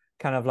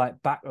kind of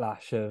like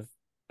backlash of.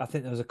 I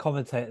think there was a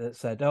commentator that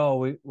said,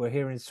 "Oh, we're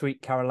hearing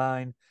Sweet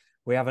Caroline.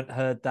 We haven't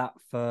heard that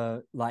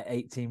for like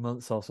 18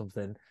 months or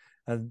something."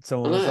 And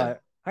someone was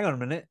like, "Hang on a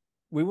minute,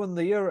 we won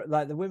the Euro.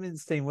 Like the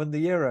women's team won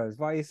the Euros.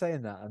 Why are you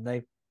saying that?" And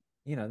they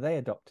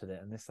adopted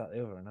it and this, that,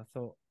 the other. And I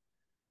thought,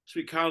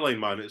 Sweet Caroline,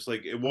 man, it's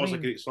like it was a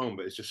great song,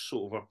 but it's just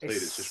sort of overplayed.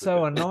 It's just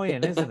so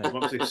annoying, isn't it? I'm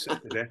absolutely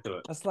sick to death of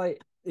it. That's like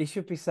he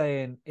should be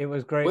saying it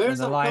was great when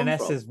the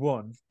Lionesses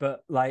won, but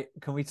like,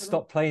 can we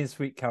stop playing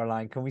Sweet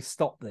Caroline? Can we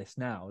stop this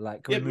now?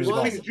 Like, can we move on?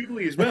 Queen of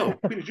Jubilee as well.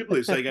 Queen of Jubilee,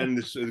 it's like,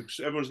 and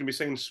everyone's gonna be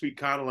singing Sweet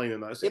Caroline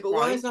and that. Yeah, but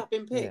why has that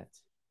been picked? Yeah.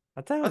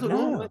 I don't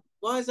know.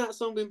 Why has that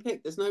song been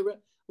picked? There's no.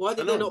 Why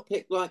did they not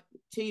pick like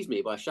 "Tease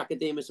Me" by Shaka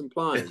Demus and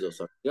Pliers or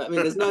something? You know what I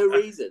mean, there's no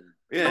reason.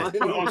 Yeah,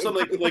 or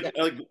something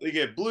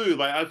like "Blue"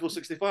 by Eiffel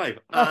 65.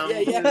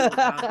 Yeah,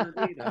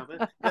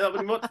 that would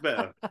be much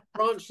better.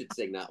 France should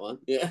sing that one.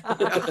 Yeah.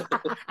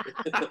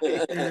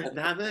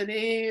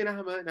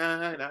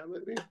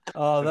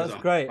 Oh, that's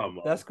great.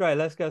 That's great.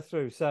 Let's go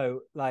through.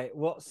 So, like,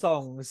 what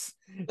songs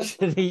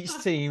should each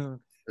team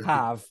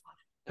have?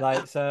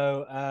 Like,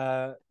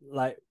 so,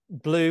 like.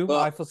 Blue,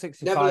 Eiffel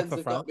 65 Netherlands for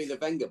have France. got to be the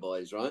Venga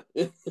Boys, right?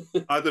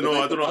 I don't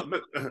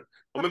know.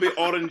 Or maybe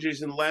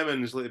Oranges and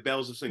Lemons, like the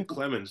bells of St.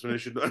 Clements. When it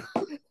should.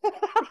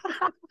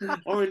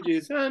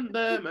 Oranges and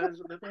lemons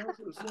and the bells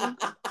of St.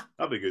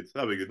 That'd be good.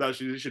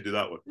 You should do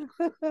that one.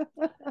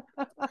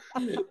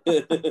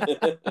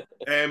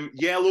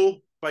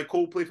 Yellow by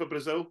Coldplay for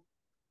Brazil.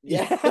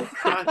 Yeah.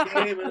 I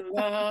came in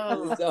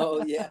love.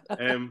 Oh yeah.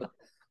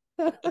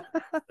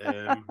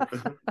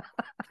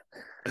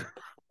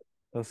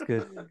 That's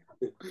good.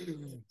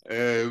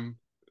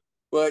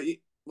 Well,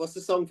 what's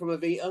the song from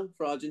Evita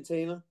for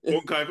Argentina?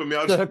 Won't Cry for Me,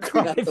 Argentina. Don't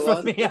cry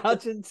for me,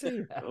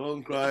 Argentina.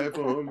 Don't cry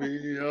for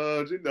me,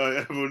 Argentina.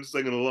 Everyone's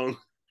singing along.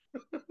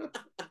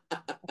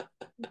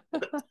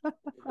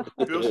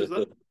 Who else is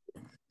that?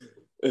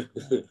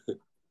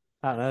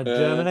 I don't know.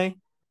 Germany.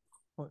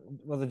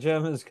 What the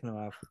Germans going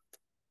to have?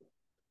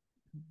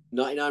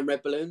 99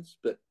 Red Balloons,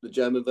 but the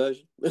German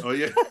version. Oh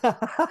yeah.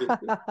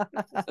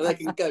 And they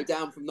can go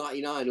down from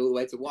 99 all the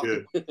way to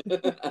 1.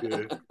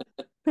 Yeah.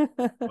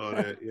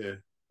 Oh yeah.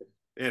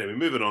 Anyway,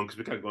 moving on because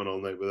we can't go on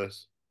all night with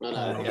this.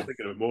 I'm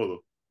thinking of it more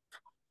though.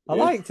 I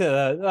liked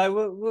it. Like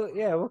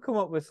we'll come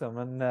up with some,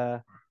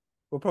 and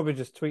we'll probably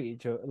just tweet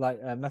each other,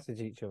 like message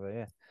each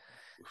other.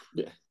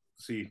 Yeah.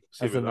 See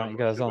as the night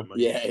goes on.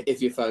 Yeah,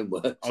 if your phone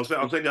works. I'll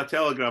send you a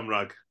telegram,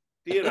 Rag.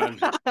 Dear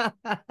Andrew, I've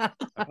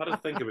had to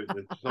think about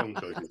the song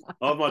choices.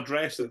 I'll have my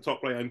dress at the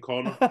top right hand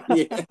corner.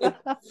 Yeah.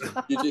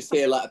 You just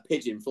hear like a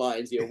pigeon fly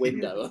into your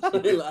window.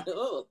 You're like,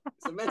 oh,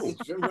 it's a message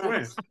from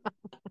Rag.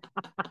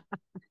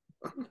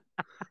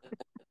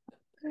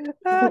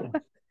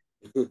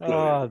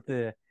 Oh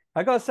dear!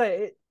 I gotta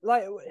say,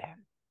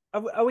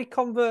 are we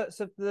converts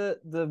of the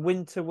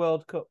Winter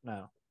World Cup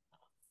now?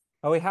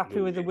 Are we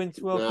happy with the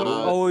Winter World Cup,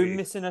 or are we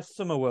missing a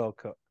Summer World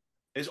Cup?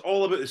 It's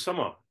all about the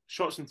summer.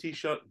 Shorts and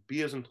t-shirt,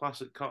 beers and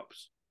plastic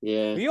cups.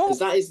 Yeah, because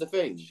that is the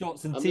thing.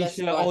 Shorts and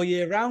t-shirt all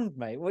year round,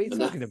 mate. What are you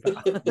talking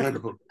about? Yeah,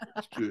 no,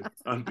 it's true.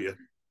 And beer.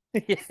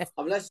 Yeah.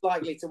 I'm less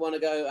likely to want to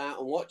go out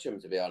and watch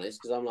them, to be honest,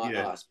 because I'm like,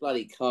 oh, it's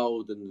bloody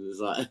cold, and there's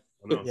like.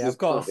 Yeah, I've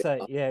got to say,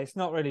 it's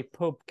not really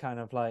pub kind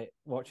of like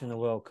watching the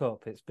World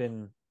Cup. It's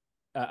been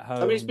at home.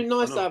 I mean, it's been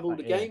nice to have all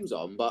the games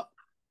on, but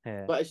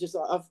it's just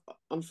like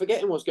I'm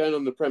forgetting what's going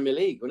on in the Premier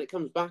League. When it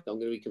comes back, I'm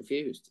going to be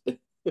confused.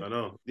 I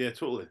know. Yeah,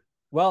 totally.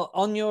 Well,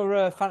 on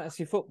your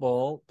fantasy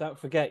football, don't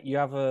forget you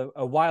have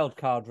a wild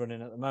card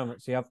running at the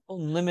moment, so you have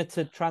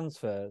unlimited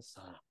transfers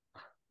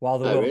while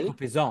the World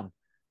Cup is on.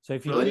 So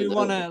if you do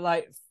want to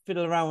like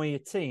fiddle around with your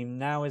team,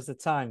 now is the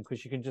time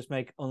because you can just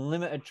make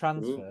unlimited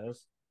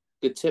transfers.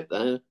 Good tip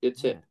there. Good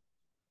tip.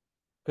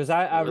 Because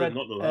I read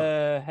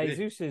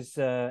Jesus is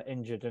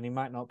injured and he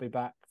might not be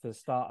back for the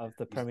start of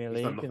the Premier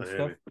League and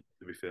stuff.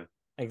 To be fair.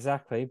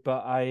 Exactly,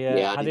 but I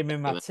had him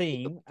in my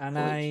team and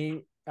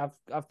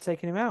I've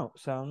taken him out.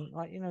 So I'm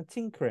like,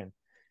 tinkering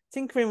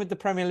with the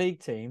Premier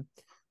League team.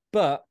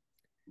 But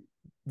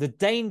the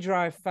danger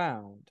I've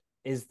found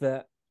is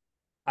that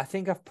I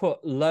think I've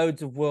put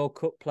loads of World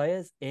Cup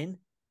players in.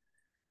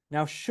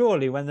 Now,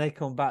 surely when they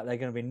come back, they're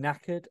going to be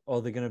knackered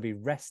or they're going to be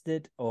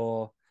rested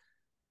or...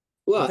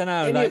 Well, I don't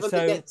know. Any of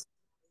them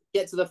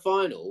get to the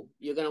final,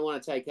 you're going to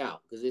want to take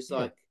out because it's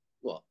like,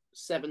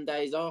 7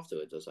 days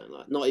afterwards or something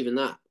like that. Not even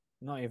that.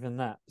 Not even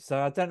that. So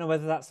I don't know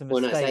whether that's a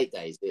Well, no, mistake. it's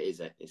 8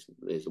 days.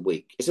 It's a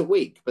week. It's a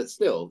week, but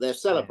still, they'll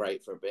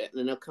celebrate for a bit, and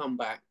then they'll come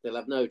back. They'll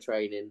have no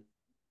training.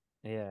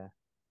 Yeah.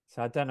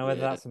 So I don't know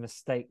whether that's a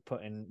mistake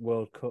putting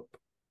World Cup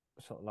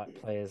sort of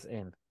like players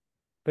in.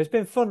 But it's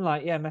been fun,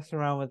 like messing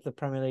around with the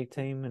Premier League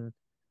team, and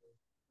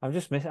I'm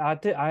just missing.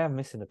 I am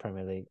missing the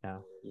Premier League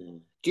now. Yeah.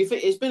 Do you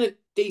think it's been a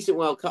decent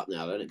World Cup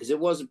now, hasn't it? Because it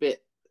was a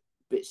bit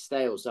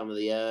stale, some of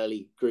the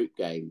early group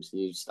games,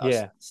 and you start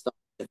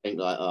to think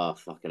like, oh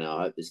fucking hell,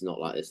 I hope it's not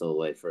like this all the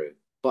way through.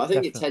 But I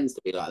think it tends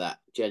to be like that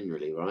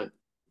generally, right?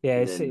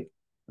 Yeah,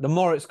 the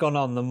more it's gone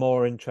on, the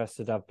more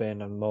interested I've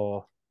been, and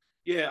more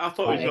I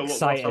thought it was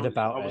excited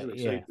about it. wasn't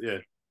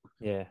excited.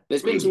 Yeah.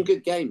 There's been some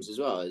good games as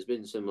well. There's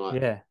been some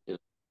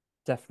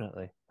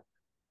definitely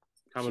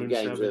some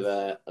games with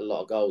a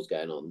lot of goals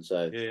going on.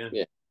 So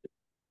yeah.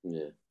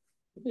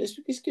 It's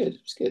good.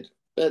 It's good.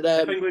 But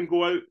if England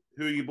go out,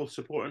 who are you both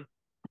supporting?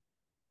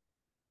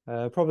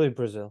 Probably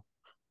Brazil.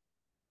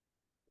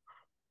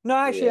 No,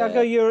 actually, I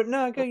go Europe.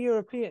 No, I go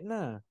European.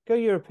 No, go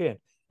European.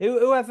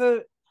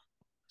 Whoever.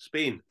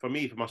 Spain for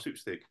me for my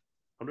sweepstake,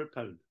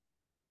 £100.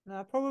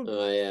 No, probably.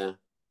 Oh yeah,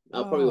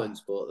 I probably wouldn't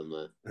support them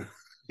though.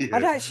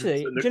 I'd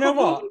actually. Do you know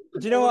what?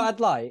 Do you know what I'd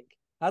like?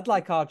 I'd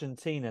like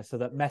Argentina so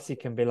that Messi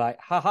can be like,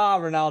 "Haha,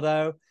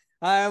 Ronaldo,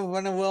 I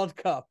won a World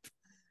Cup.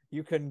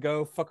 You can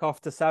go fuck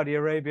off to Saudi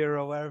Arabia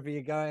or wherever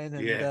you're going."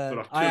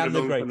 And I am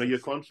the greatest. Your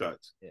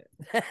contract.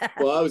 Yeah.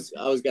 Well, I was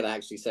going to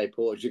actually say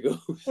Portugal.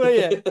 Well,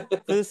 yeah,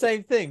 for the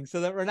same thing,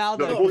 so that Ronaldo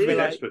they'll both be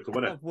desperate to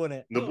win it. Won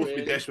it. They'll both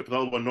be desperate for the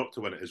other one not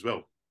to win it as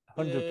well.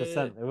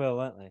 100%, they will,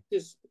 won't they?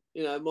 Just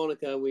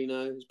Monaco, we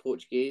know is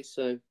Portuguese,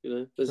 so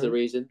there's a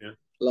reason. Yeah.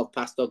 Love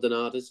Pastor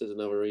Donadas is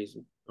another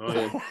reason. Oh,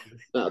 yeah.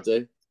 That'll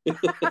do.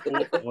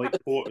 Like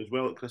port as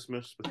well at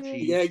Christmas with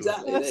cheese. Yeah,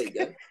 exactly. There you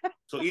go.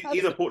 So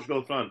either Portugal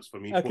or France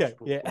for me. Okay,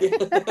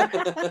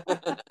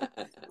 Portugal.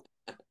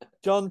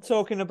 John,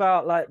 talking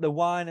about like the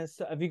wine,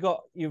 have you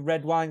got your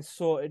red wine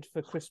sorted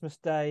for Christmas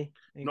Day?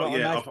 You Not got yet.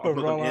 A nice I've not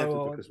done anything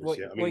or for Christmas what,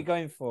 yet. what are you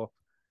going for?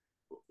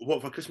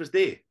 What for Christmas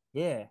Day?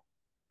 Yeah.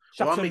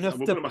 Well, we're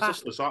going to my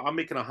sister, so I'm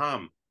making a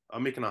ham.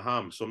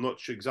 So I'm not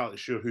exactly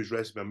sure whose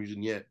recipe I'm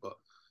using yet, but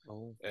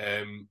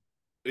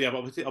but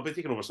I'll be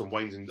taking over some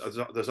wines, and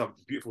there's a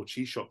beautiful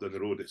cheese shop down the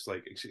road. It's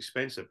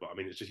expensive, but I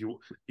mean, it's just you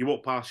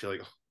walk past, you're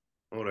like,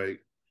 oh, all right,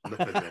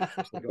 nothing.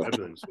 It's like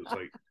everything, so it's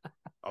like,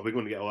 are we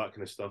going to get all that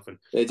kind of stuff? And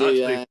they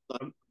do actually,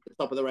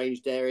 top of the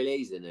range Dairy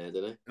Lees in there,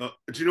 don't they?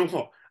 Do you know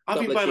what?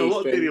 I've been buying a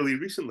lot of Dairy Lee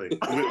recently.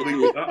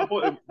 I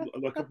bought it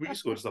like a couple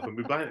weeks ago and stuff, and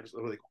we buy it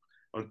like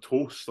on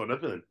toast, on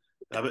everything.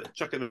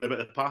 Chuck in a bit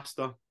of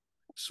pasta.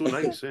 So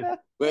nice, eh?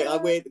 Wait,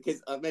 I'm weird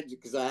because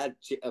I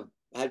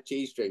had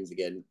cheese strings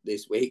again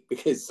this week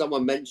because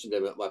someone mentioned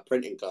them at my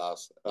printing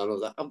class, and I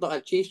was like, I've not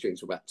had cheese strings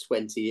for about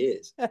 20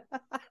 years.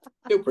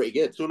 Still pretty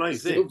good. So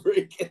nice, Still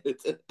pretty good.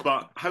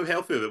 But how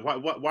healthy are they?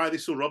 Why are they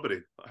so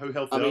rubbery? How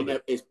healthy are they?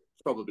 It's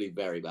probably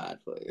very bad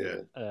for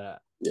you.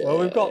 Well,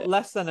 we've got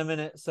less than a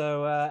minute,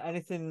 so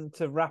anything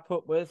to wrap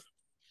up with?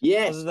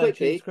 Yes,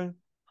 quickly.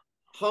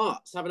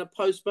 Hearts having a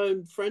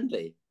postponed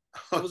friendly.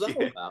 What was that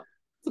all about?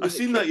 I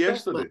seen that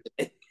yesterday.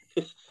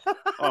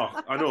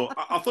 Oh, I know.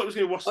 I thought it was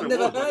going to be worse than it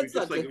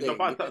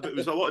was. It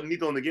was a lot of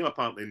needle in the game,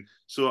 apparently. And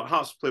so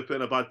Hearts put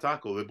in a bad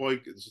tackle.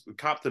 The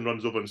captain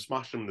runs over and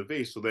smashed him in the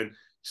face. So then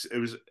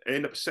it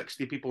ended up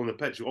 60 people on the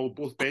pitch,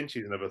 both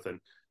benches and everything,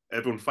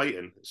 everyone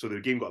fighting. So the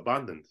game got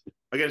abandoned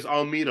against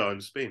Almeria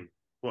in Spain.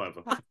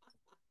 Whatever.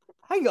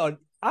 Hang on.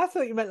 I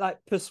thought you meant like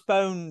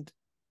postponed.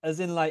 As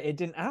in, like, it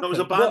didn't happen. No, it was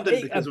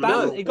abandoned. It got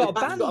abandoned. It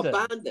got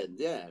abandoned,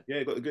 yeah. Yeah,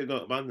 it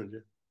got abandoned, yeah.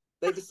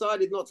 They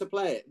decided not to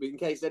play it in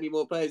case any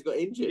more players got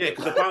injured. Yeah,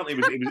 because apparently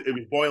it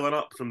was boiling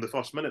up from the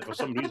first minute for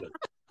some reason.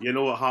 You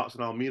know what Hearts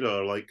and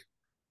Almeria are like.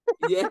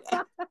 Yeah.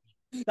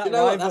 You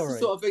know what? That's the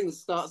sort of thing that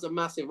starts a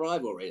massive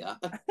rivalry.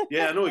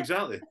 Yeah, I know,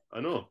 exactly. I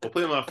know. We'll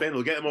play them our friend.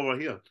 We'll get them over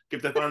here.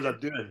 Give the fans a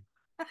doing.